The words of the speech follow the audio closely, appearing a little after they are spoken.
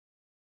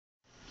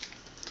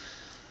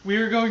We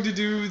are going to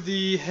do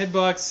the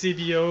Headbox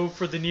CBO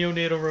for the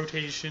neonatal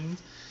rotation.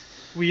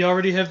 We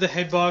already have the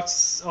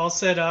headbox all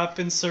set up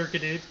and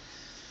circuited.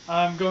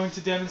 I'm going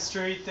to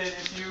demonstrate that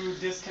if you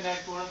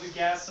disconnect one of the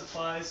gas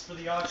supplies for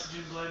the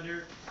oxygen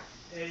blender,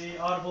 an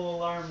audible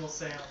alarm will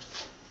sound.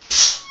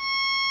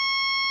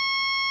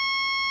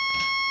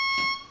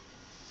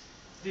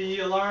 The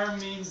alarm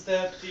means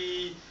that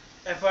the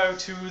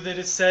FiO2 that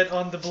is set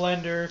on the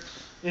blender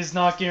is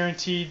not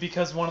guaranteed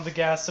because one of the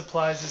gas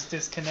supplies is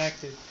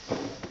disconnected.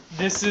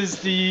 This is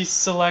the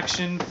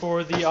selection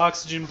for the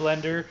oxygen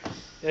blender.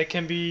 It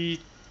can be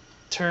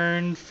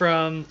turned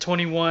from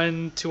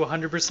 21 to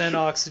 100%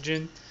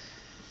 oxygen.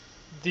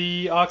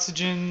 The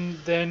oxygen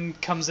then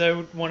comes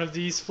out one of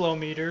these flow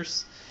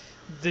meters.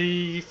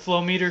 The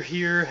flow meter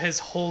here has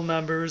whole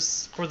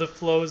numbers for the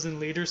flows in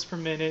liters per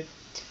minute,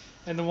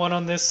 and the one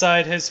on this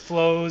side has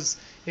flows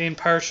in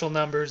partial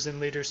numbers in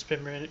liters per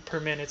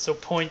minute, so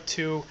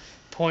 0.2,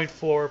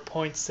 0.4,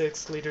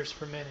 0.6 liters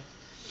per minute.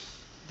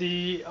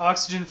 The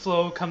oxygen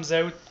flow comes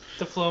out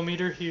the flow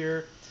meter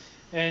here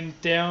and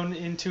down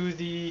into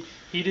the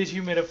heated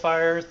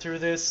humidifier through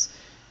this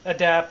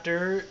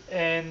adapter,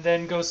 and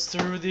then goes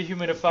through the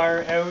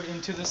humidifier out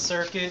into the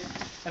circuit,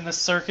 and the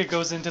circuit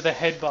goes into the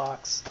head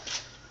box.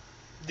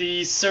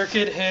 The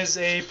circuit has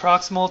a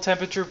proximal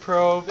temperature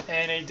probe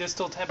and a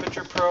distal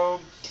temperature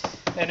probe,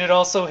 and it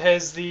also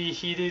has the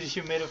heated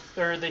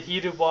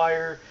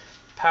wire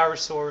power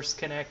source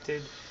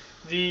connected.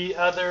 The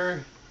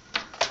other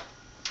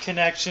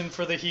connection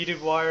for the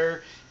heated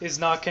wire is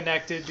not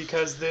connected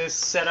because this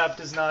setup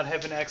does not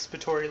have an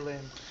expiratory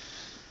limb.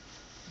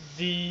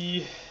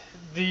 The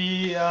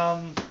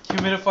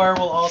humidifier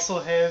will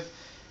also have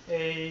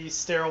a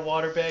sterile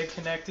water bag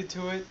connected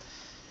to it,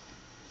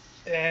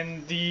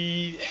 and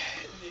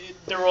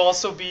there will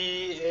also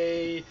be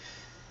a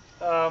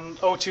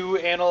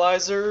O2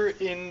 analyzer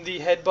in the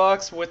head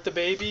box with the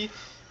baby.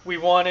 We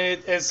want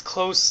it as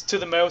close to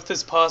the mouth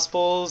as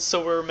possible,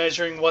 so we're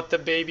measuring what the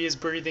baby is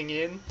breathing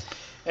in.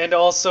 And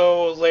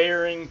also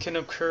layering can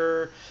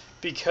occur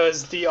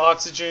because the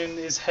oxygen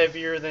is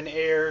heavier than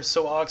air,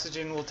 so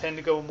oxygen will tend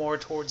to go more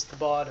towards the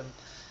bottom.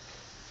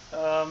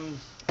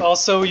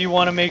 Also, you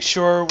want to make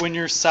sure when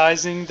you're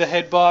sizing the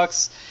head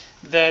box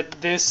that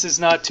this is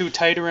not too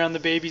tight around the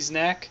baby's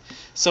neck.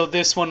 So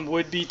this one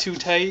would be too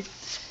tight.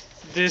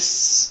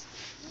 This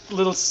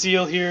little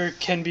seal here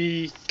can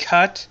be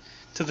cut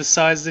to the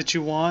size that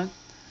you want.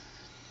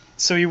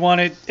 So you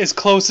want it as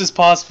close as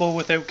possible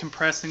without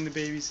compressing the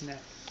baby's neck.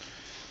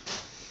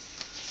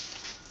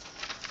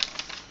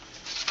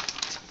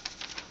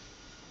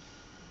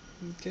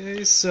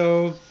 Okay,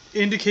 so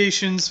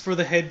indications for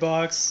the head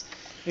box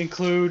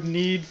include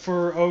need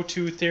for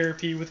O2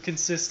 therapy with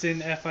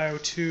consistent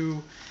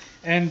FiO2,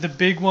 and the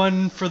big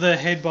one for the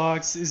head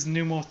box is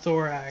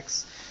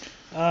pneumothorax.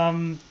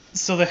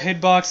 So the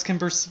head box can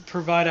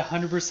provide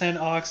 100%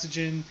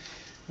 oxygen,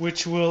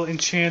 which will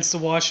enhance the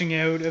washing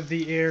out of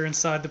the air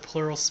inside the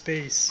pleural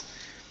space.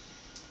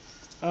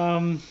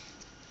 Cons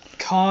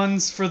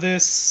for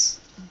this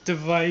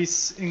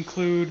device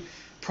include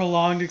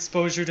prolonged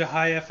exposure to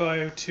high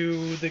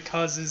FiO2 that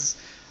causes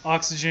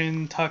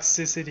oxygen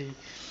toxicity,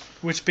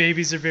 which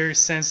babies are very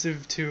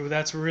sensitive to.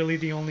 That's really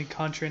the only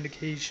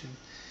contraindication.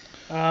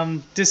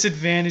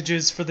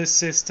 Disadvantages for this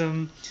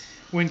system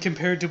when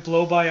compared to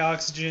blow-by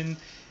oxygen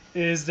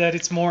is that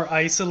it's more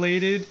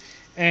isolated,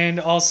 and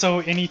also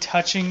any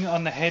touching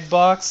on the head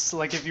box,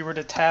 like if you were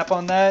to tap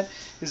on that,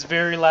 is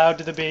very loud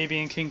to the baby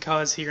and can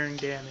cause hearing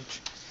damage.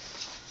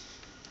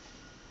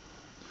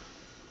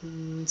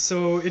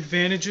 So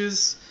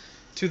advantages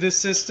to this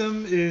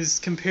system is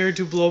compared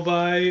to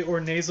blow-by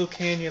or nasal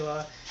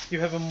cannula,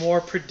 you have a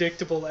more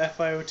predictable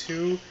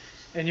FiO2,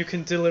 and you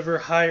can deliver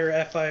higher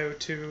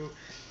FiO2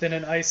 than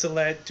an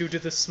isolate due to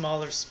the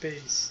smaller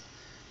space.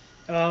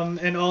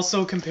 And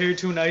also compared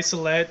to an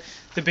isolate,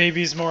 the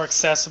baby is more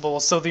accessible,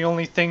 so the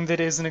only thing that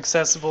isn't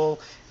accessible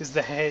is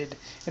the head.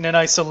 In an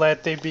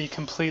isolate, they'd be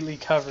completely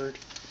covered.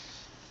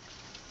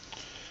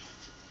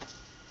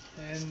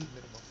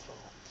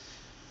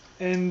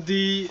 And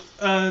the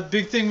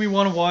big thing we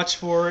want to watch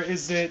for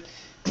is that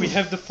we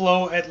have the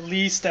flow at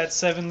least at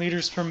 7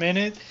 liters per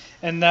minute,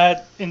 and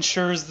that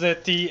ensures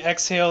that the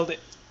exhaled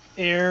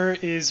air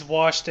is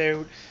washed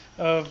out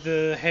of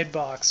the head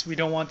box. We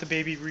don't want the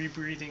baby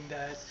rebreathing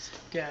that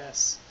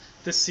gas,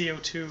 the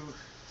CO2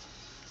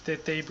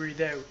 that they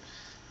breathe out.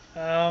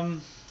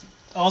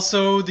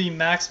 Also, the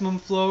maximum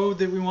flow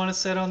that we want to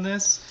set on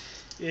this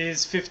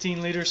is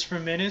 15 liters per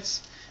minute.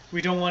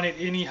 We don't want it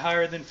any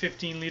higher than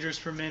 15 liters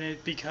per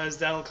minute because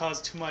that'll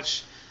cause too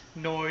much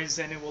noise,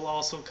 and it will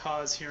also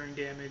cause hearing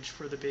damage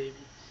for the baby.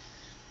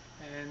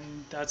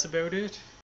 And that's about it.